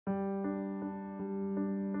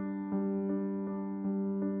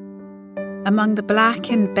Among the black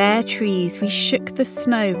and bare trees, we shook the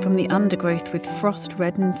snow from the undergrowth with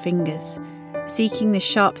frost-reddened fingers, seeking the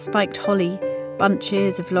sharp-spiked holly,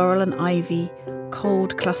 bunches of laurel and ivy,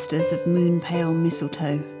 cold clusters of moon-pale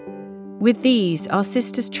mistletoe. With these, our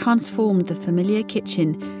sisters transformed the familiar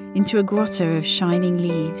kitchen into a grotto of shining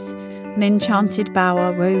leaves, an enchanted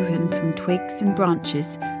bower woven from twigs and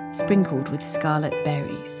branches sprinkled with scarlet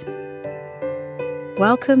berries.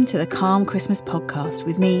 Welcome to the Calm Christmas podcast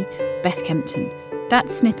with me, Beth Kempton. That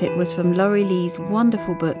snippet was from Laurie Lee's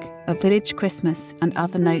wonderful book, A Village Christmas and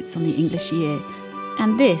Other Notes on the English Year.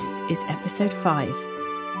 And this is episode 5,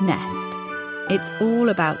 Nest. It's all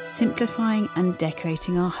about simplifying and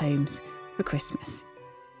decorating our homes for Christmas.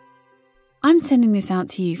 I'm sending this out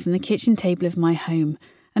to you from the kitchen table of my home,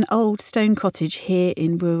 an old stone cottage here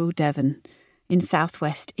in rural Devon, in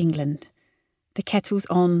southwest England. The kettle's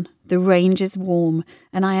on, the range is warm,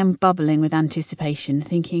 and I am bubbling with anticipation,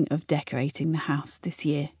 thinking of decorating the house this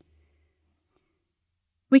year.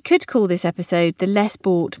 We could call this episode the Less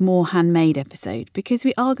Bought, More Handmade episode, because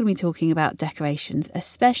we are going to be talking about decorations,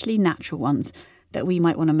 especially natural ones that we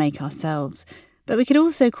might want to make ourselves. But we could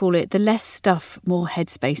also call it the Less Stuff, More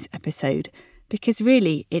Headspace episode, because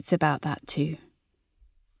really it's about that too.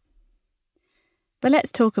 But let's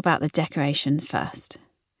talk about the decorations first.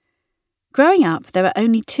 Growing up, there were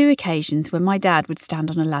only 2 occasions when my dad would stand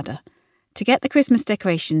on a ladder to get the Christmas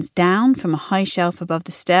decorations down from a high shelf above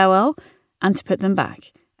the stairwell and to put them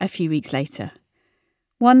back a few weeks later.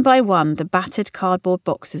 One by one, the battered cardboard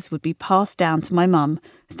boxes would be passed down to my mum,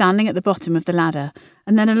 standing at the bottom of the ladder,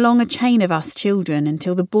 and then along a chain of us children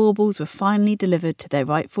until the baubles were finally delivered to their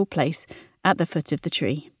rightful place at the foot of the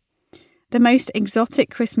tree. The most exotic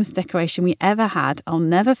Christmas decoration we ever had, I'll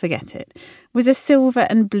never forget it, was a silver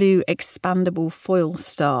and blue expandable foil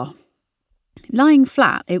star. Lying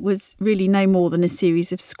flat, it was really no more than a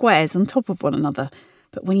series of squares on top of one another,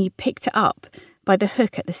 but when you picked it up by the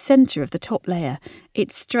hook at the centre of the top layer,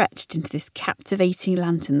 it stretched into this captivating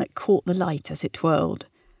lantern that caught the light as it twirled.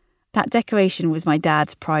 That decoration was my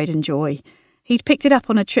dad's pride and joy. He'd picked it up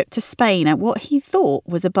on a trip to Spain at what he thought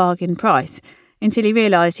was a bargain price, until he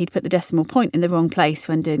realised he'd put the decimal point in the wrong place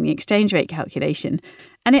when doing the exchange rate calculation,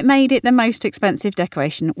 and it made it the most expensive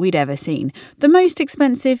decoration we'd ever seen. The most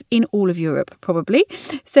expensive in all of Europe, probably,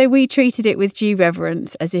 so we treated it with due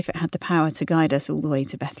reverence as if it had the power to guide us all the way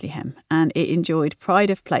to Bethlehem, and it enjoyed pride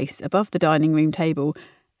of place above the dining room table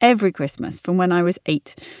every Christmas from when I was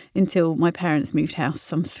 8 until my parents moved house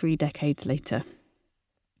some 3 decades later.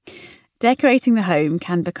 Decorating the home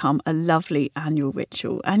can become a lovely annual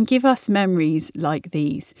ritual and give us memories like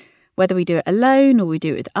these. Whether we do it alone or we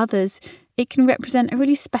do it with others, it can represent a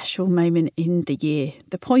really special moment in the year,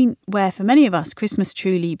 the point where for many of us Christmas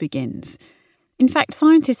truly begins. In fact,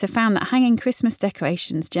 scientists have found that hanging Christmas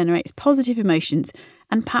decorations generates positive emotions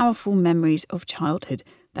and powerful memories of childhood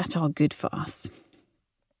that are good for us.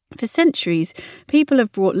 For centuries, people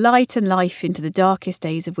have brought light and life into the darkest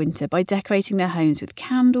days of winter by decorating their homes with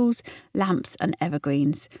candles, lamps and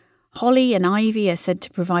evergreens. Holly and ivy are said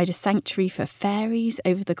to provide a sanctuary for fairies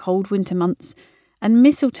over the cold winter months, and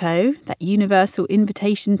mistletoe, that universal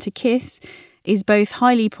invitation to kiss, is both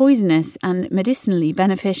highly poisonous and medicinally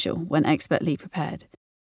beneficial when expertly prepared.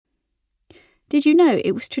 Did you know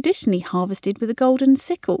it was traditionally harvested with a golden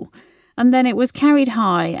sickle? And then it was carried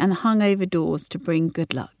high and hung over doors to bring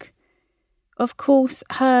good luck. Of course,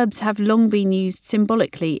 herbs have long been used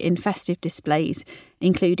symbolically in festive displays,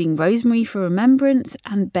 including rosemary for remembrance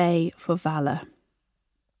and bay for valour.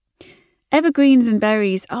 Evergreens and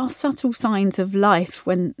berries are subtle signs of life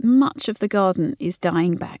when much of the garden is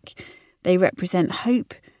dying back. They represent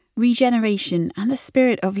hope, regeneration, and the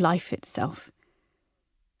spirit of life itself.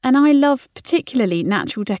 And I love particularly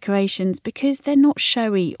natural decorations because they're not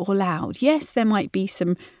showy or loud. Yes, there might be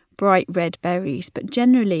some bright red berries, but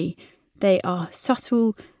generally they are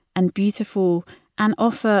subtle and beautiful and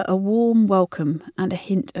offer a warm welcome and a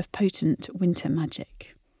hint of potent winter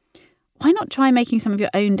magic. Why not try making some of your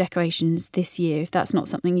own decorations this year if that's not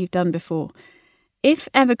something you've done before? If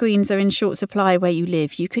evergreens are in short supply where you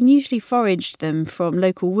live, you can usually forage them from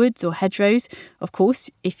local woods or hedgerows. Of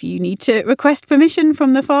course, if you need to request permission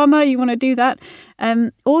from the farmer, you want to do that.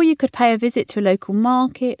 Or you could pay a visit to a local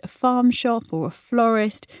market, a farm shop or a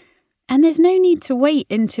florist. And there's no need to wait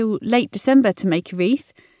until late December to make a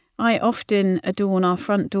wreath. I often adorn our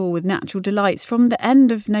front door with natural delights from the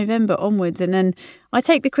end of November onwards, and then I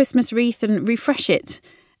take the Christmas wreath and refresh it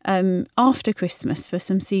after Christmas for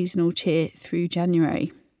some seasonal cheer through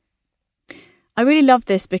January. I really love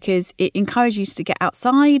this because it encourages you to get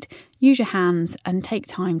outside, use your hands and take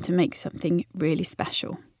time to make something really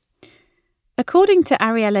special. According to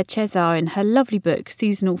Ariella Cesar in her lovely book,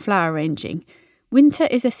 Seasonal Flower Arranging, winter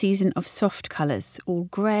is a season of soft colours, all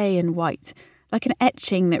grey and white, like an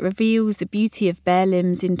etching that reveals the beauty of bare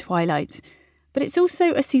limbs in twilight. But it's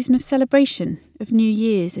also a season of celebration, of new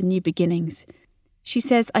years and new beginnings. She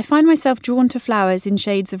says, I find myself drawn to flowers in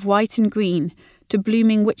shades of white and green, to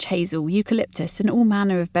blooming witch hazel, eucalyptus and all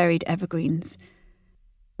manner of berried evergreens.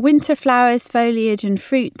 Winter flowers, foliage and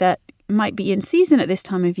fruit that might be in season at this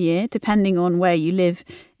time of year, depending on where you live,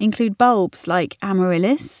 include bulbs like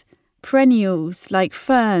amaryllis, perennials like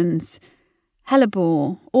ferns,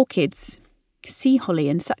 hellebore, orchids, sea holly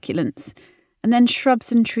and succulents, and then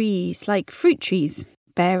shrubs and trees like fruit trees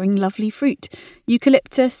bearing lovely fruit,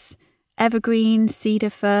 eucalyptus, evergreen, cedar,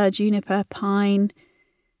 fir, juniper, pine,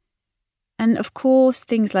 and of course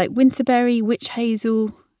things like winterberry, witch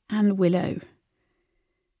hazel and willow.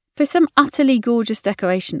 For some utterly gorgeous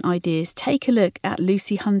decoration ideas, take a look at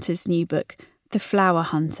Lucy Hunter's new book, The Flower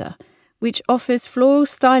Hunter, which offers floral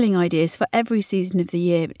styling ideas for every season of the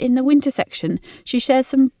year. In the winter section, she shares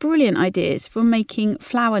some brilliant ideas for making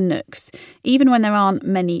flower nooks, even when there aren't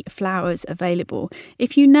many flowers available.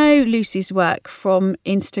 If you know Lucy's work from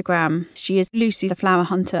Instagram, she is Lucy the Flower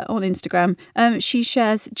Hunter on Instagram, she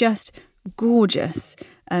shares just gorgeous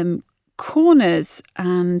corners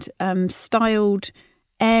and styled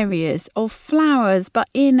areas of flowers, but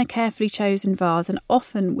in a carefully chosen vase and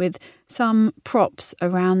often with some props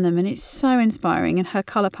around them. And it's so inspiring, and her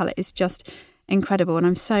colour palette is just incredible. And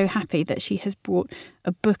I'm so happy that she has brought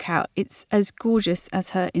a book out. It's as gorgeous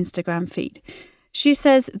as her Instagram feed. She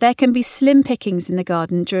says there can be slim pickings in the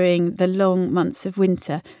garden during the long months of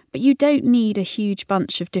winter, but you don't need a huge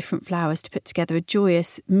bunch of different flowers to put together a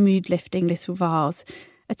joyous, mood-lifting little vase.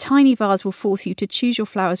 A tiny vase will force you to choose your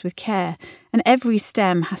flowers with care, and every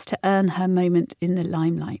stem has to earn her moment in the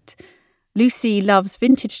limelight. Lucy loves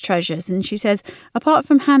vintage treasures, and she says, apart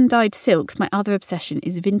from hand-dyed silks, my other obsession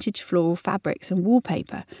is vintage floral fabrics and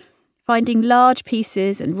wallpaper. Finding large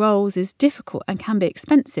pieces and rolls is difficult and can be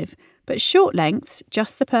expensive, but short lengths,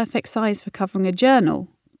 just the perfect size for covering a journal,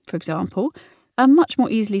 for example, are much more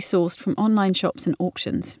easily sourced from online shops and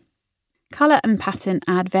auctions. Colour and pattern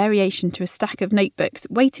add variation to a stack of notebooks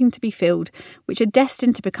waiting to be filled, which are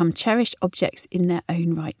destined to become cherished objects in their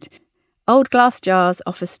own right. Old glass jars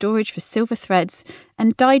offer storage for silver threads,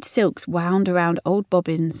 and dyed silks wound around old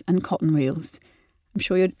bobbins and cotton reels. I'm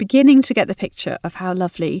sure you're beginning to get the picture of how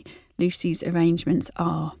lovely Lucy's arrangements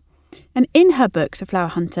are. And in her book, The Flower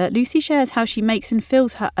Hunter, Lucy shares how she makes and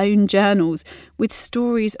fills her own journals with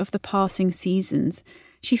stories of the passing seasons.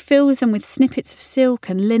 She fills them with snippets of silk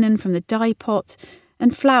and linen from the dye pot,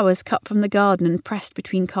 and flowers cut from the garden and pressed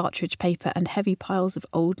between cartridge paper and heavy piles of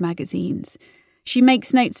old magazines. She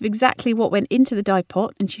makes notes of exactly what went into the dye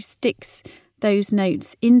pot, and she sticks those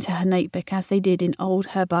notes into her notebook as they did in old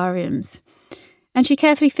herbariums. And she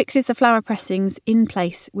carefully fixes the flower pressings in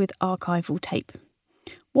place with archival tape.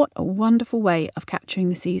 What a wonderful way of capturing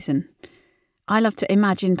the season. I love to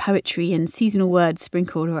imagine poetry and seasonal words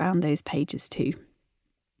sprinkled around those pages too.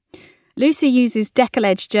 Lucy uses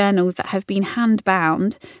decal-edge journals that have been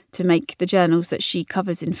hand-bound to make the journals that she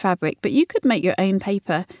covers in fabric, but you could make your own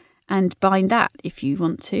paper and bind that if you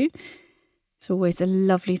want to. It's always a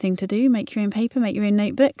lovely thing to do, make your own paper, make your own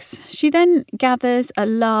notebooks. She then gathers a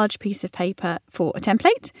large piece of paper for a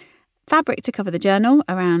template, fabric to cover the journal,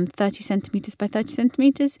 around 30 centimetres by 30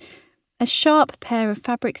 centimetres, a sharp pair of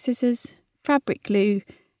fabric scissors, fabric glue,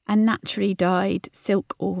 and naturally dyed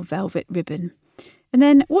silk or velvet ribbon. And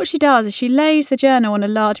then what she does is she lays the journal on a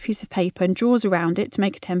large piece of paper and draws around it to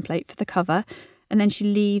make a template for the cover. And then she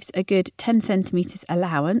leaves a good 10 centimetres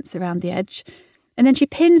allowance around the edge. And then she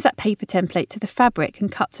pins that paper template to the fabric and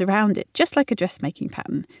cuts around it, just like a dressmaking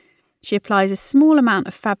pattern. She applies a small amount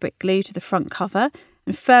of fabric glue to the front cover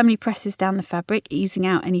and firmly presses down the fabric, easing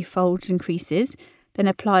out any folds and creases. Then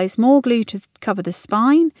applies more glue to cover the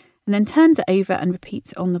spine and then turns it over and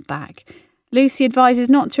repeats on the back. Lucy advises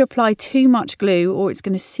not to apply too much glue or it's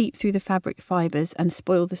going to seep through the fabric fibres and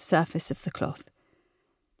spoil the surface of the cloth.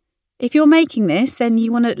 If you're making this, then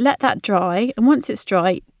you want to let that dry, and once it's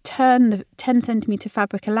dry, turn the 10 centimetre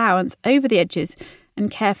fabric allowance over the edges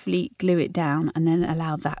and carefully glue it down and then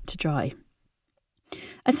allow that to dry.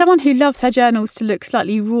 As someone who loves her journals to look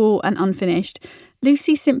slightly raw and unfinished,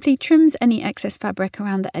 Lucy simply trims any excess fabric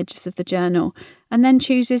around the edges of the journal and then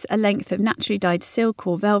chooses a length of naturally dyed silk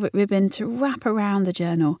or velvet ribbon to wrap around the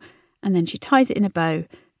journal, and then she ties it in a bow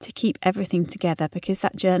to keep everything together, because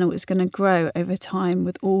that journal is going to grow over time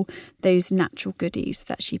with all those natural goodies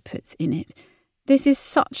that she puts in it. This is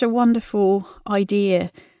such a wonderful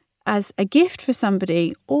idea as a gift for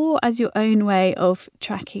somebody or as your own way of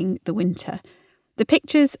tracking the winter. The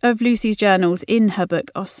pictures of Lucy's journals in her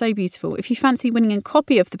book are so beautiful. If you fancy winning a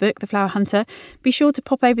copy of the book, The Flower Hunter, be sure to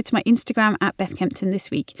pop over to my Instagram at Beth Kempton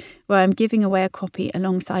this week, where I'm giving away a copy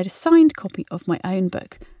alongside a signed copy of my own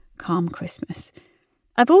book, Calm Christmas.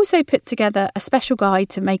 I've also put together a special guide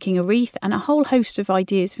to making a wreath and a whole host of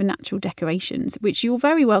ideas for natural decorations, which you're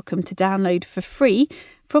very welcome to download for free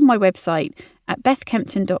from my website at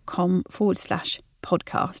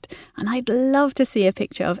bethkempton.com/podcast. And I'd love to see a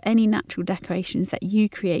picture of any natural decorations that you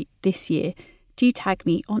create this year. Do tag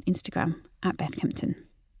me on Instagram at Beth Kempton.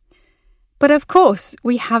 But of course,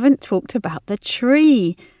 we haven't talked about the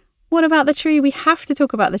tree. What about the tree? We have to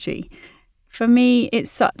talk about the tree. For me,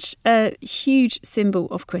 it's such a huge symbol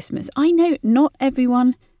of Christmas. I know not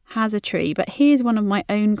everyone has a tree, but here's one of my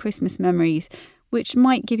own Christmas memories, which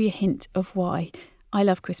might give you a hint of why I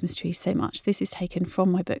love Christmas trees so much. This is taken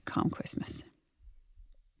from my book, Calm Christmas.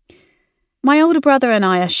 My older brother and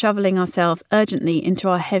I are shoveling ourselves urgently into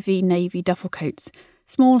our heavy navy duffel coats,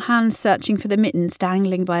 small hands searching for the mittens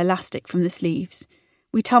dangling by elastic from the sleeves.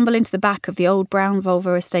 We tumble into the back of the old brown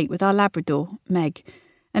Volvo estate with our Labrador, Meg,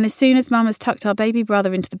 and as soon as Mum has tucked our baby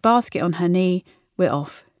brother into the basket on her knee, we're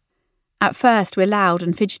off. At first, we're loud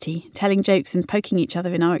and fidgety, telling jokes and poking each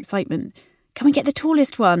other in our excitement. "Can we get the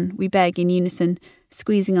tallest one?" we beg in unison,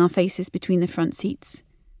 squeezing our faces between the front seats.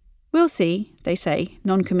 "We'll see," they say,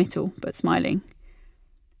 non-committal but smiling.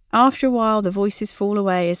 After a while, the voices fall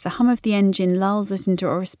away as the hum of the engine lulls us into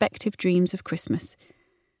our respective dreams of Christmas.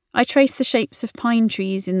 I trace the shapes of pine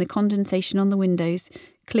trees in the condensation on the windows,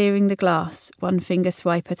 clearing the glass, one finger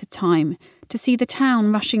swipe at a time, to see the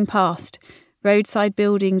town rushing past, roadside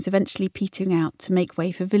buildings eventually petering out to make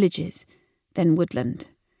way for villages, then woodland.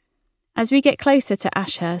 As we get closer to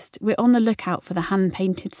Ashurst, we're on the lookout for the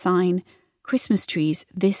hand-painted sign, "Christmas trees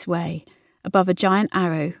this way," above a giant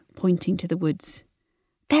arrow pointing to the woods.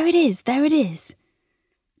 There it is, there it is.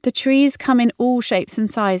 The trees come in all shapes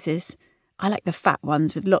and sizes. I like the fat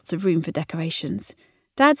ones with lots of room for decorations.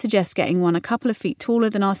 Dad suggests getting one a couple of feet taller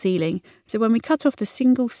than our ceiling, so when we cut off the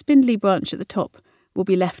single spindly branch at the top, we'll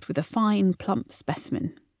be left with a fine, plump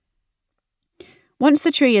specimen. Once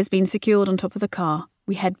the tree has been secured on top of the car,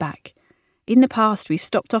 we head back. In the past, we've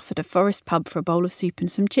stopped off at a forest pub for a bowl of soup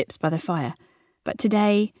and some chips by the fire. But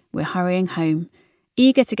today, we're hurrying home,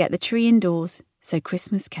 eager to get the tree indoors so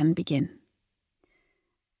Christmas can begin.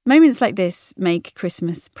 Moments like this make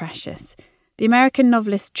Christmas precious. The American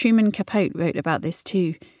novelist Truman Capote wrote about this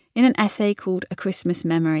too, in an essay called A Christmas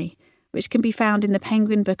Memory, which can be found in the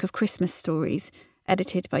Penguin Book of Christmas Stories,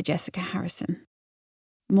 edited by Jessica Harrison.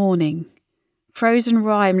 Morning. Frozen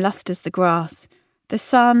rime lusters the grass. The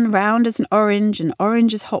sun, round as an orange and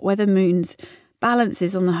orange as hot weather moons,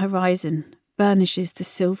 balances on the horizon, burnishes the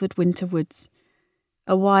silvered winter woods.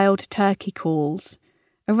 A wild turkey calls.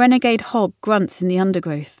 A renegade hog grunts in the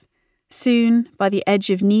undergrowth. Soon, by the edge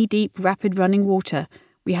of knee-deep, rapid-running water,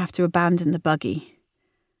 we have to abandon the buggy.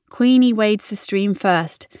 Queenie wades the stream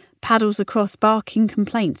first, paddles across barking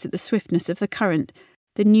complaints at the swiftness of the current,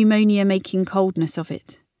 the pneumonia-making coldness of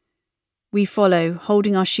it. We follow,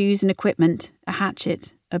 holding our shoes and equipment, a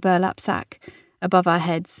hatchet, a burlap sack, above our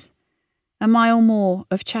heads. A mile more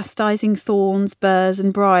of chastising thorns, burrs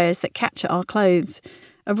and briars that catch at our clothes,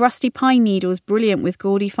 of rusty pine needles brilliant with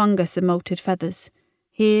gaudy fungus and moulted feathers.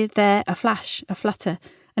 Here, there, a flash, a flutter,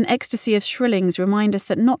 an ecstasy of shrillings remind us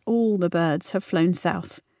that not all the birds have flown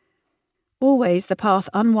south. Always the path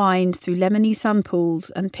unwinds through lemony sun pools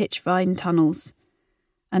and pitch vine tunnels.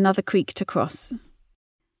 Another creek to cross.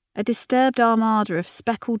 A disturbed armada of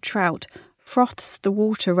speckled trout froths the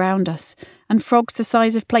water round us, and frogs the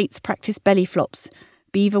size of plates practice belly flops.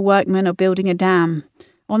 Beaver workmen are building a dam.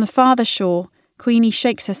 On the farther shore, Queenie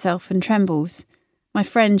shakes herself and trembles. My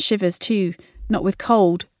friend shivers too, not with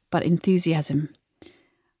cold, but enthusiasm.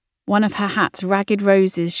 One of her hat's ragged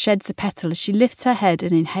roses sheds a petal as she lifts her head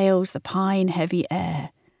and inhales the pine-heavy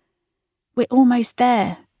air. "We're almost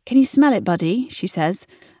there. Can you smell it, buddy?" she says,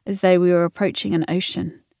 as though we were approaching an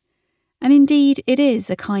ocean. And indeed, it is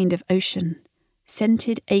a kind of ocean.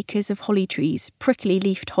 Scented acres of holly trees,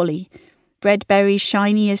 prickly-leafed holly, red berries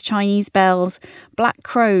shiny as Chinese bells, black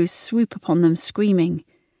crows swoop upon them screaming.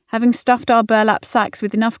 Having stuffed our burlap sacks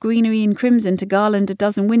with enough greenery and crimson to garland a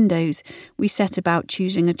dozen windows, we set about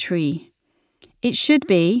choosing a tree. It should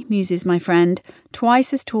be, muses my friend,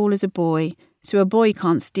 twice as tall as a boy, so a boy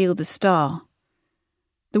can't steal the star.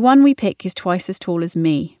 The one we pick is twice as tall as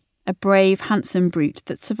me, a brave, handsome brute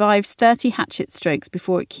that survives 30 hatchet strokes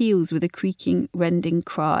before it keels with a creaking, rending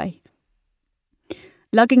cry.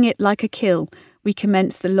 Lugging it like a kill, we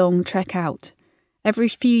commence the long trek out. Every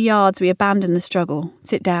few yards we abandon the struggle,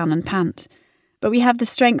 sit down and pant. But we have the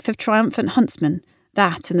strength of triumphant huntsmen.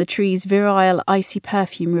 That and the tree's virile, icy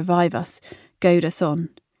perfume revive us, goad us on.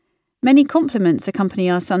 Many compliments accompany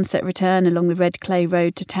our sunset return along the red clay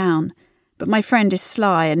road to town, but my friend is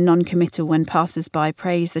sly and non-committal when passers-by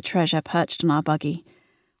praise the treasure perched on our buggy.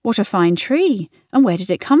 What a fine tree, and where did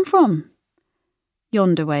it come from?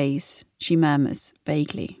 Yonder ways, she murmurs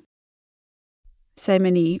vaguely. So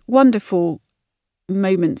many wonderful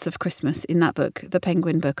moments of Christmas in that book, The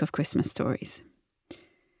Penguin Book of Christmas Stories.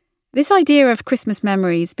 This idea of Christmas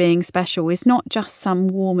memories being special is not just some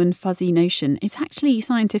warm and fuzzy notion, it's actually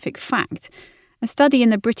scientific fact. A study in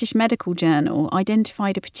the British Medical Journal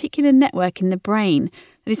identified a particular network in the brain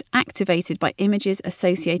that is activated by images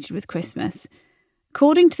associated with Christmas.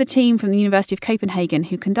 According to the team from the University of Copenhagen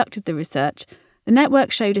who conducted the research, the network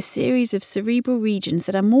showed a series of cerebral regions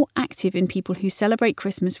that are more active in people who celebrate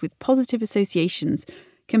Christmas with positive associations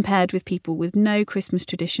compared with people with no Christmas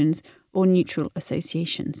traditions or neutral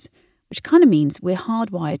associations, which kind of means we're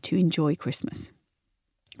hardwired to enjoy Christmas.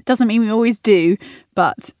 It doesn't mean we always do,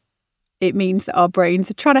 but it means that our brains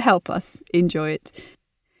are trying to help us enjoy it.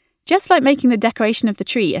 Just like making the decoration of the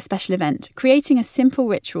tree a special event, creating a simple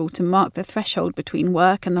ritual to mark the threshold between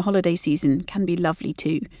work and the holiday season can be lovely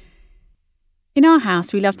too. In our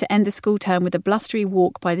house, we love to end the school term with a blustery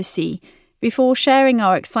walk by the sea before sharing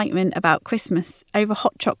our excitement about Christmas over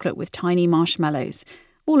hot chocolate with tiny marshmallows,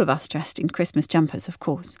 all of us dressed in Christmas jumpers, of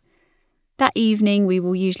course. That evening, we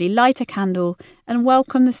will usually light a candle and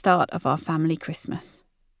welcome the start of our family Christmas.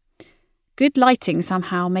 Good lighting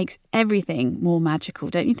somehow makes everything more magical,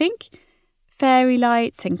 don't you think? Fairy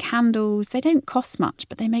lights and candles, they don't cost much,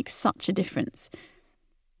 but they make such a difference.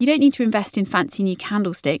 You don't need to invest in fancy new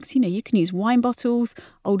candlesticks. You can use wine bottles,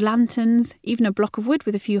 old lanterns, even a block of wood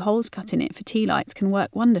with a few holes cut in it for tea lights can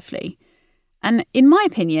work wonderfully. And in my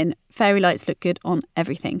opinion, fairy lights look good on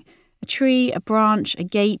everything. A tree, a branch, a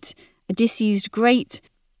gate, a disused grate,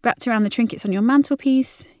 wrapped around the trinkets on your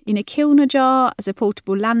mantelpiece, in a kilner jar as a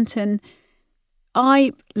portable lantern.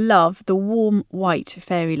 I love the warm white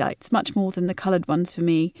fairy lights, much more than the coloured ones for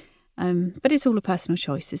me. But it's all a personal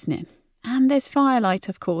choice, isn't it? And there's firelight,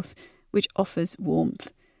 of course, which offers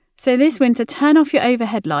warmth. So this winter, turn off your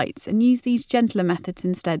overhead lights and use these gentler methods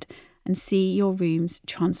instead and see your rooms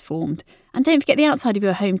transformed. And don't forget the outside of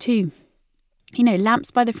your home too.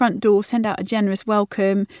 Lamps by the front door send out a generous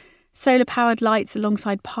welcome. Solar-powered lights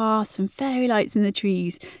alongside paths and fairy lights in the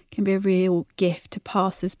trees can be a real gift to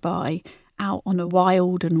passers-by out on a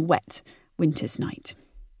wild and wet winter's night.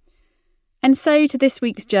 And so to this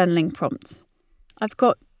week's journaling prompt. I've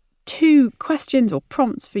got 2 questions or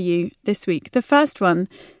prompts for you this week. The first one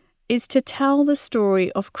is to tell the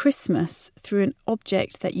story of Christmas through an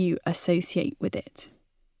object that you associate with it.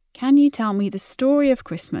 Can you tell me the story of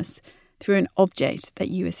Christmas through an object that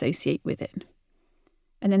you associate with it?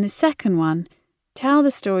 And then the second one, tell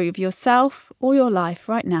the story of yourself or your life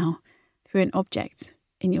right now through an object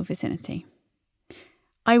in your vicinity.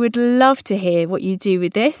 I would love to hear what you do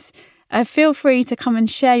with this. Feel free to come and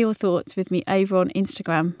share your thoughts with me over on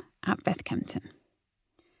Instagram @Beth Kempton.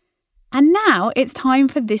 And now it's time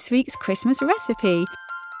for this week's Christmas recipe.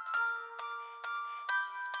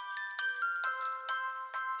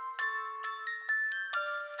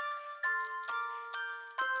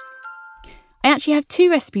 I actually have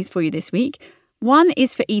 2 recipes for you this week. One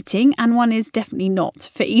is for eating and one is definitely not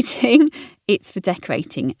for eating. It's for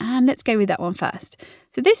decorating. And let's go with that one first.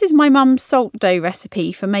 So this is my mum's salt dough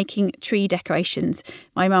recipe for making tree decorations.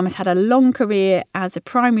 My mum has had a long career as a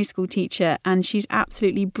primary school teacher and she's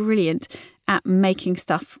absolutely brilliant at making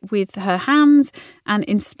stuff with her hands and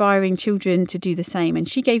inspiring children to do the same. And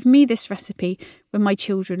she gave me this recipe when my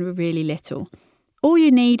children were really little. All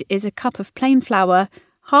you need is a cup of plain flour,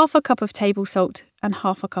 half a cup of table salt and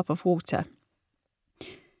half a cup of water.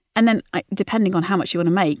 And then, depending on how much you want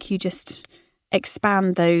to make, you just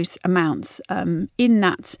expand those amounts in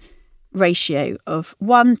that ratio of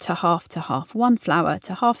 1 to half, 1 flour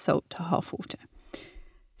to half salt to half water.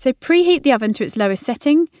 So preheat the oven to its lowest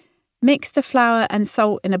setting, mix the flour and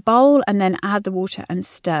salt in a bowl and then add the water and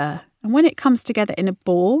stir. And when it comes together in a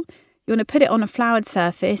ball, you want to put it on a floured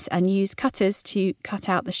surface and use cutters to cut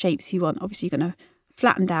out the shapes you want. Obviously, you're going to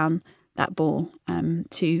flatten down that ball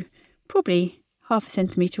to probably half a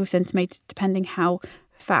centimetre or centimetre, depending how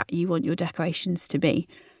fat you want your decorations to be.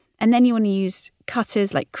 And then you want to use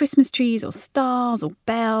cutters like Christmas trees or stars or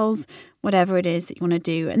bells, whatever it is that you want to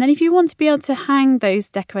do. And then if you want to be able to hang those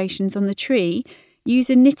decorations on the tree, use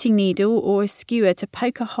a knitting needle or a skewer to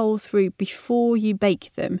poke a hole through before you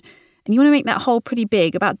bake them. And And you want to make that hole pretty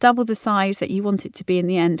big, about double the size that you want it to be in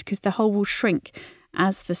the end, because the hole will shrink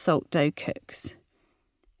as the salt dough cooks.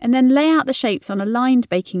 And then lay out the shapes on a lined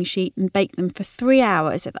baking sheet and bake them for 3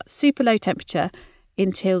 hours at that super low temperature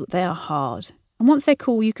until they are hard. And once they're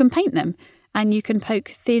cool, you can paint them, and you can poke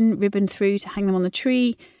thin ribbon through to hang them on the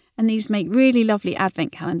tree. And these make really lovely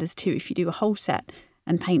advent calendars too if you do a whole set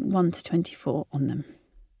and paint 1 to 24 on them.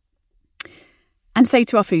 And so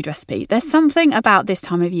to our food recipe. There's something about this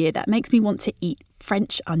time of year that makes me want to eat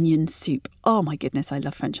French onion soup. Oh my goodness, I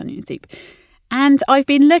love French onion soup. And I've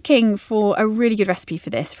been looking for a really good recipe for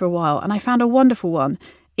this for a while, and I found a wonderful one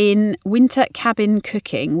in Winter Cabin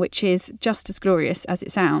Cooking, which is just as glorious as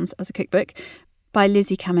it sounds as a cookbook, by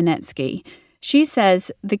Lizzie Kamenetsky. She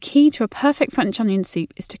says the key to a perfect French onion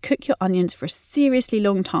soup is to cook your onions for a seriously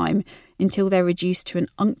long time until they're reduced to an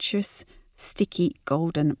unctuous, sticky,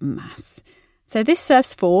 golden mass. So this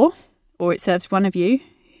serves 4, or it serves one of you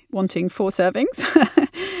wanting 4 servings.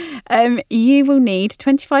 You will need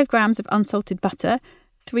 25 grams of unsalted butter,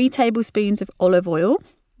 3 tablespoons of olive oil,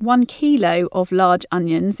 1 kilo of large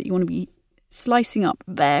onions that you want to be slicing up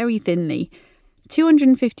very thinly,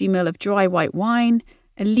 250 ml of dry white wine,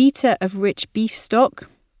 a litre of rich beef stock.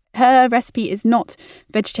 Her recipe is not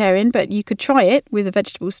vegetarian, but you could try it with a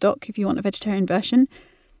vegetable stock if you want a vegetarian version.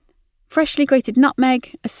 Freshly grated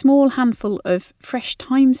nutmeg, a small handful of fresh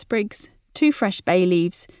thyme sprigs, 2 fresh bay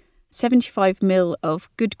leaves, 75 ml of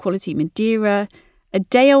good quality Madeira, a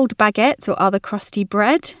day-old baguette or other crusty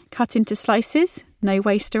bread cut into slices, no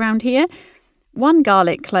waste around here, 1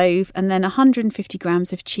 garlic clove, and then 150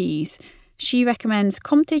 grams of cheese. She recommends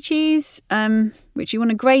Comté cheese, which you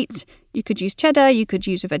want to grate. You could use cheddar, you could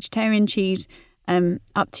use a vegetarian cheese,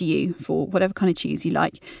 up to you for whatever kind of cheese you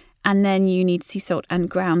like. And then you need sea salt and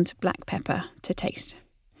ground black pepper to taste.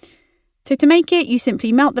 So to make it, you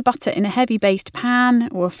simply melt the butter in a heavy based pan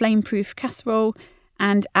or a flame-proof casserole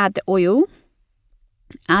and add the oil.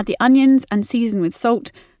 Add the onions and season with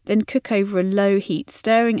salt, then cook over a low heat,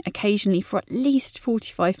 stirring occasionally for at least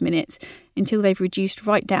 45 minutes until they've reduced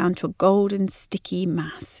right down to a golden sticky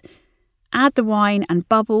mass. Add the wine and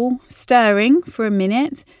bubble, stirring for a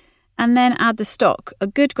minute, and then add the stock, a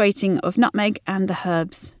good grating of nutmeg and the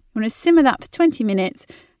herbs. You want to simmer that for 20 minutes,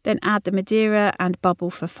 then add the Madeira and bubble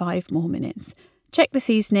for 5 more minutes. Check the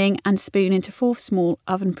seasoning and spoon into 4 small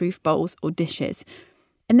oven-proof bowls or dishes.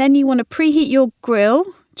 And then you want to preheat your grill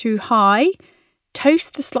to high,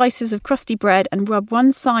 toast the slices of crusty bread and rub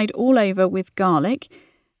one side all over with garlic.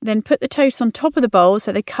 Then put the toast on top of the bowl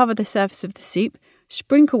so they cover the surface of the soup.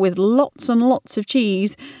 Sprinkle with lots and lots of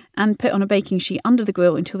cheese and put on a baking sheet under the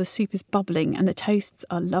grill until the soup is bubbling and the toasts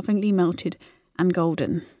are lovingly melted and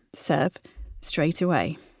golden. Serve straight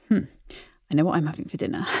away. I know what I'm having for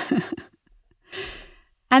dinner.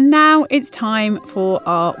 And now it's time for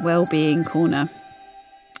our Wellbeing Corner.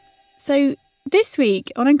 So this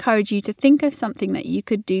week, I want to encourage you to think of something that you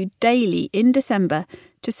could do daily in December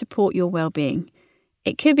to support your well-being.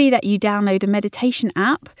 It could be that you download a meditation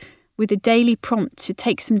app with a daily prompt to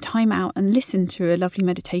take some time out and listen to a lovely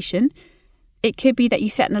meditation. It could be that you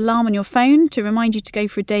set an alarm on your phone to remind you to go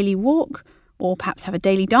for a daily walk, or perhaps have a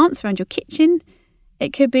daily dance around your kitchen.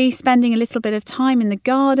 It could be spending a little bit of time in the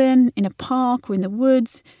garden, in a park or in the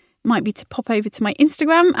woods. It might be to pop over to my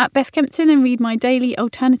Instagram at Beth Kempton and read my daily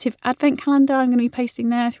alternative advent calendar. I'm going to be posting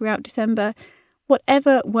there throughout December.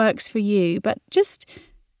 Whatever works for you, but just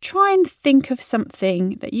try and think of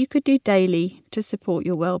something that you could do daily to support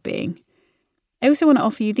your well-being. I also want to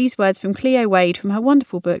offer you these words from Cleo Wade from her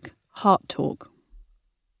wonderful book, Heart Talk.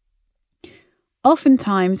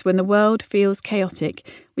 Oftentimes, when the world feels chaotic,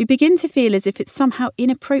 we begin to feel as if it's somehow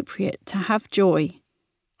inappropriate to have joy.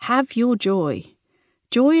 Have your joy.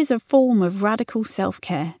 Joy is a form of radical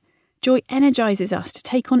self-care. Joy energises us to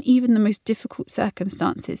take on even the most difficult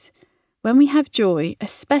circumstances. When we have joy,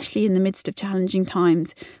 especially in the midst of challenging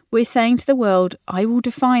times, we're saying to the world, I will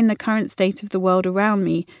define the current state of the world around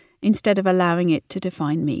me instead of allowing it to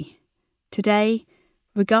define me. Today,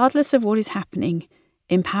 regardless of what is happening,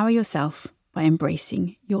 empower yourself by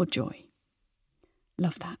embracing your joy.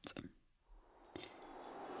 Love that.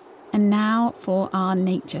 And now for our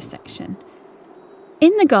nature section.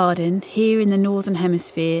 In the garden, here in the Northern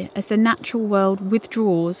Hemisphere, as the natural world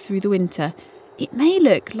withdraws through the winter, it may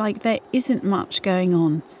look like there isn't much going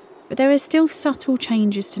on, but there are still subtle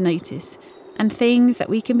changes to notice and things that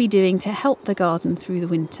we can be doing to help the garden through the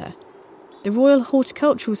winter. The Royal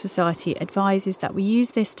Horticultural Society advises that we use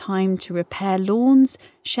this time to repair lawns,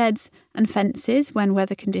 sheds and fences when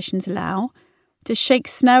weather conditions allow, to shake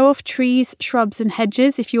snow off trees, shrubs and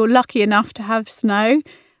hedges if you're lucky enough to have snow.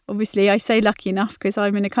 Obviously, I say lucky enough because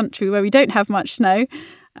I'm in a country where we don't have much snow.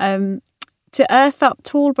 To earth up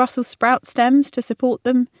tall Brussels sprout stems to support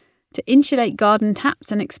them, to insulate garden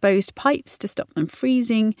taps and exposed pipes to stop them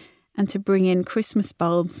freezing, and to bring in Christmas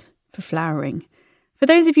bulbs for flowering. For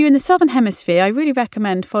those of you in the Southern Hemisphere, I really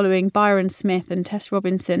recommend following Byron Smith and Tess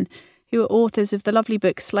Robinson, who are authors of the lovely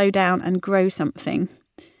book Slow Down and Grow Something.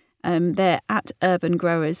 They're at Urban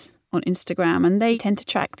Growers on Instagram, and they tend to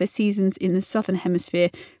track the seasons in the Southern Hemisphere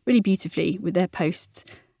really beautifully with their posts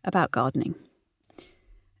about gardening.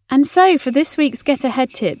 And so for this week's Get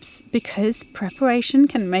Ahead tips, because preparation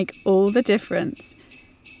can make all the difference.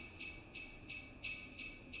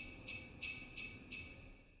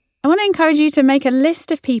 I want to encourage you to make a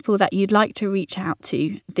list of people that you'd like to reach out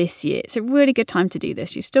to this year. It's a really good time to do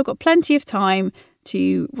this. You've still got plenty of time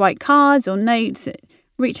to write cards or notes,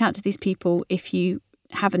 reach out to these people if you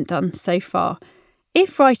haven't done so far.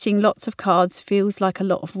 If writing lots of cards feels like a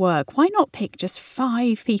lot of work, why not pick just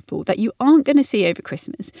 5 people that you aren't going to see over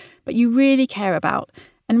Christmas, but you really care about,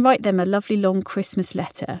 and write them a lovely long Christmas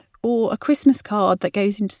letter or a Christmas card that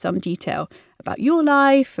goes into some detail about your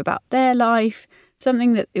life, about their life,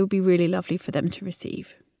 something that it would be really lovely for them to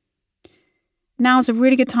receive. Now's a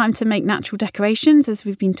really good time to make natural decorations, as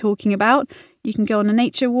we've been talking about. You can go on a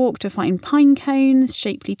nature walk to find pine cones,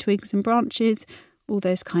 shapely twigs and branches, all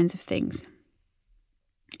those kinds of things.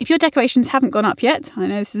 If your decorations haven't gone up yet, I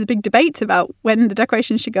know this is a big debate about when the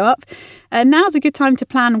decorations should go up, now's a good time to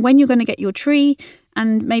plan when you're going to get your tree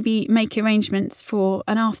and maybe make arrangements for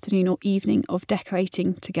an afternoon or evening of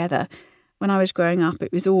decorating together. When I was growing up,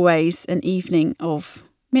 it was always an evening of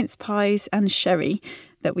mince pies and sherry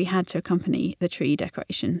that we had to accompany the tree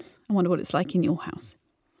decorations. I wonder what it's like in your house.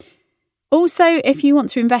 Also, if you want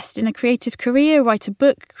to invest in a creative career, write a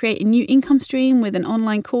book, create a new income stream with an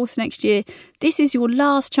online course next year, this is your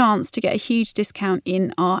last chance to get a huge discount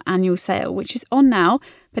in our annual sale, which is on now,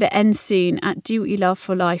 but it ends soon at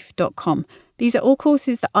dowhatyouloveforlife.com. These are all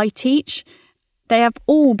courses that I teach. They have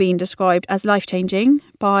all been described as life-changing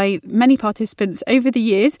by many participants over the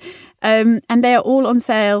years, and they are all on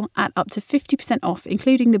sale at up to 50% off,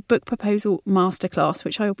 including the book proposal masterclass,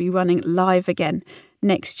 which I will be running live again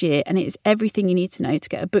next year, and it is everything you need to know to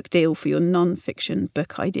get a book deal for your non-fiction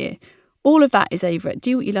book idea. All of that is over at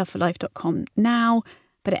dowhatyouloveforlife.com now,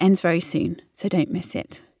 but it ends very soon, so don't miss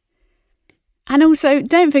it. And also,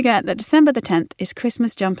 don't forget that December the 10th is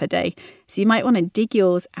Christmas Jumper Day, so you might want to dig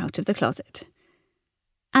yours out of the closet.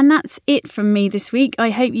 And that's it from me this week. I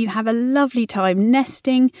hope you have a lovely time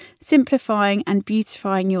nesting, simplifying and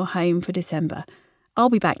beautifying your home for December. I'll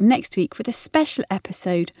be back next week with a special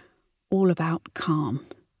episode all about calm.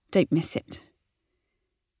 Don't miss it.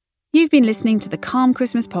 You've been listening to the Calm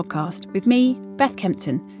Christmas podcast with me, Beth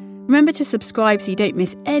Kempton. Remember to subscribe so you don't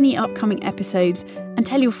miss any upcoming episodes, and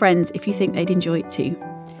tell your friends if you think they'd enjoy it too.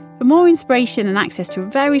 For more inspiration and access to a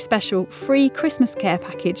very special free Christmas care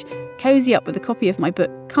package, cozy up with a copy of my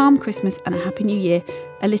book, Calm Christmas and a Happy New Year,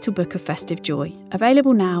 a little book of festive joy,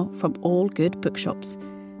 available now from all good bookshops.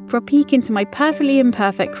 For a peek into my perfectly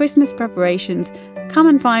imperfect Christmas preparations, come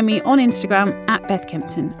and find me on Instagram at Beth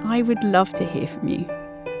Kempton. I would love to hear from you.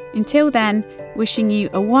 Until then, wishing you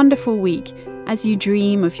a wonderful week as you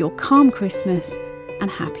dream of your calm Christmas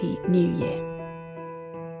and Happy New Year.